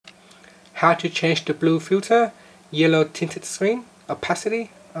how to change the blue filter, yellow tinted screen,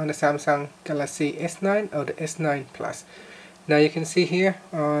 opacity on the Samsung Galaxy S9 or the S9 Plus. Now you can see here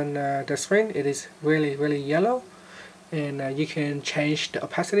on the screen it is really yellow, and you can change the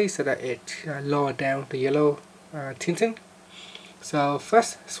opacity so that it lower down the yellow tinting. So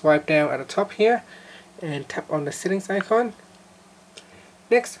first swipe down at the top here and tap on the settings icon.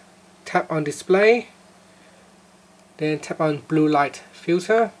 Next tap on display, then tap on blue light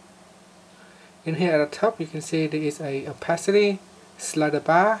filter. In here at the top you can see there is a opacity slider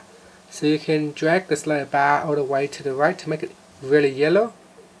bar, so you can drag the slider bar all the way to the right to make it really yellow,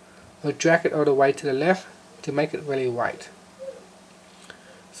 or drag it all the way to the left to make it really white.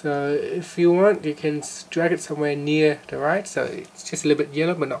 So if you want, you can drag it somewhere near the right so it's just a little bit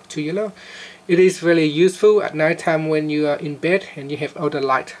yellow but not too yellow. It is really useful at night time when you are in bed and you have all the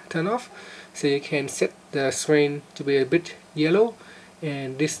light turned off, so you can set the screen to be a bit yellow,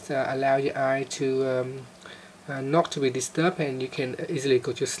 and this allows your eye to not to be disturbed, and you can easily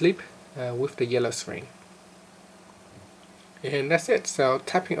go to sleep with the yellow screen. And that's it. So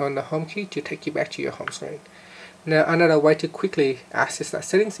tapping on the home key to take you back to your home screen. Now another way to quickly access that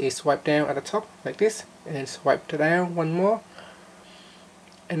settings is swipe down at the top like this, and swipe down one more,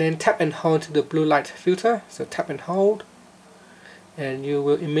 and then tap and hold to the blue light filter. So tap and hold, and you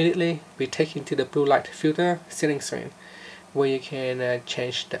will immediately be taken to the blue light filter settings screen where you can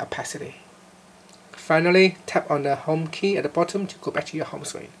change the opacity. Finally, tap on the home key at the bottom to go back to your home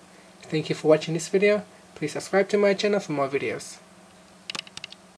screen. Thank you for watching this video. Please subscribe to my channel for more videos.